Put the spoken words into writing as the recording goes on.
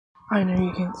I know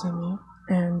you can't see me,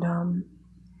 and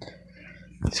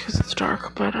it's because it's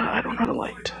dark, but I don't have a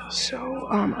light. So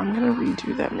I'm gonna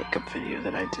redo that makeup video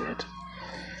that I did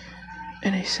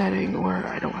in a setting where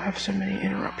I don't have so many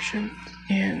interruptions,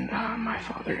 and my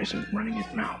father isn't running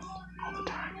his mouth all the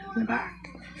time in the back.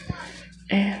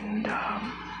 And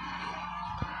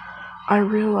I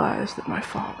realized that my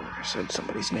father said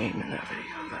somebody's name in that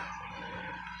video that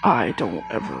I don't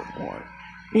ever want,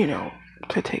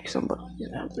 to take somebody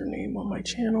and have their name on my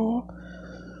channel,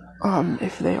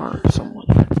 if they aren't someone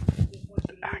that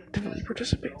actively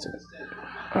participates in it.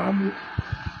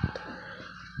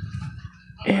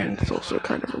 And it's also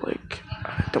kind of like,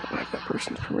 I don't have that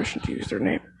person's permission to use their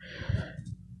name.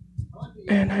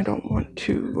 And I don't want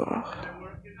to,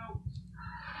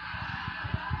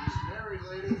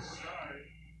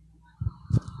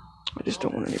 I just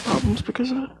don't want any problems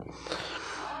because of it.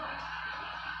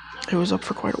 It was up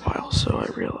for quite a while, so I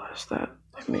realized that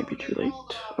it may be too late.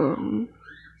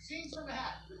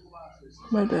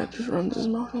 My dad just runs his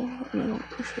mouth a lot, and I don't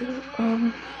appreciate it.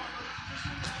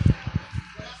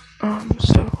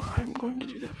 So I'm going to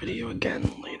do that video again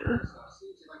later.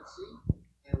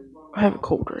 I have a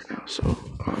cold right now, so,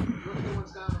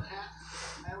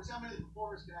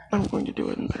 I'm going to do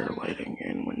it in better lighting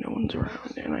and when no one's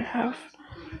around, and I have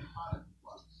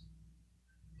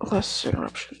less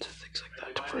interruptions and things like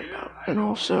that to worry about. And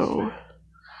also,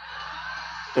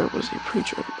 there was a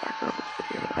preacher in the background of the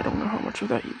video. I don't know how much of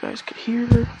that you guys could hear,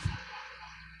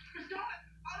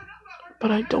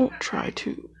 but I don't try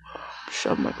to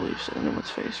shove my beliefs in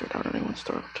anyone's face or down anyone's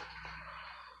throat.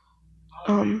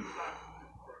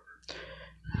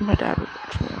 My dad would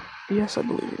watch me. Yes, I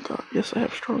believe in God. Yes, I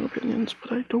have strong opinions,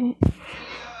 but I don't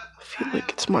feel like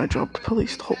it's my job to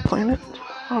police the whole planet,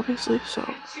 obviously.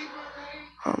 So,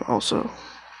 also,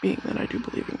 being that I do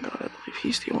believe in God, I believe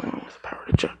He's the only one with the power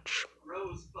to judge.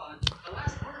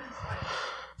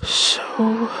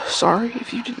 So, sorry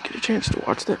if you didn't get a chance to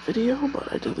watch that video,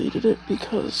 but I deleted it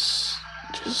because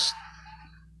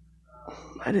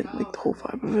I didn't like the whole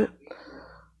vibe of it.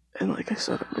 And like I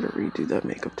said, I'm gonna redo that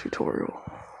makeup tutorial.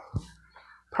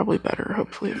 Probably better,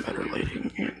 hopefully in better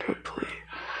lighting, and hopefully,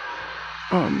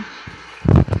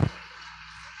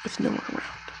 with no one around.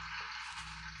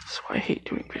 So I hate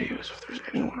doing videos if there's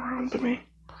anyone around but me.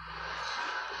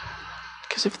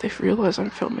 Because if they realize I'm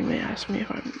filming, they ask me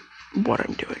what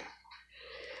I'm doing.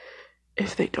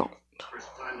 If they don't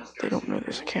know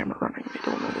there's a camera running, they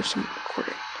don't know there's someone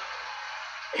recording.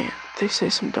 And they say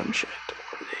some dumb shit,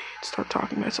 or they start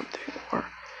talking about something, or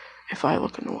if I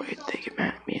look annoyed, they get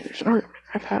mad at me and there's an argument.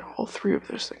 I've had all three of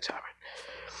those things happen.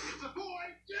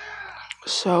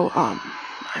 So, I'm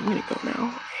gonna go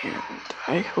now, and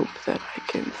I hope that I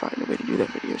can find a way to do that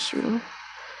video sooner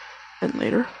than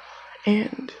later.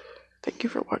 And thank you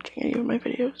for watching any of my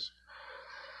videos.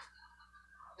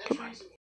 Goodbye.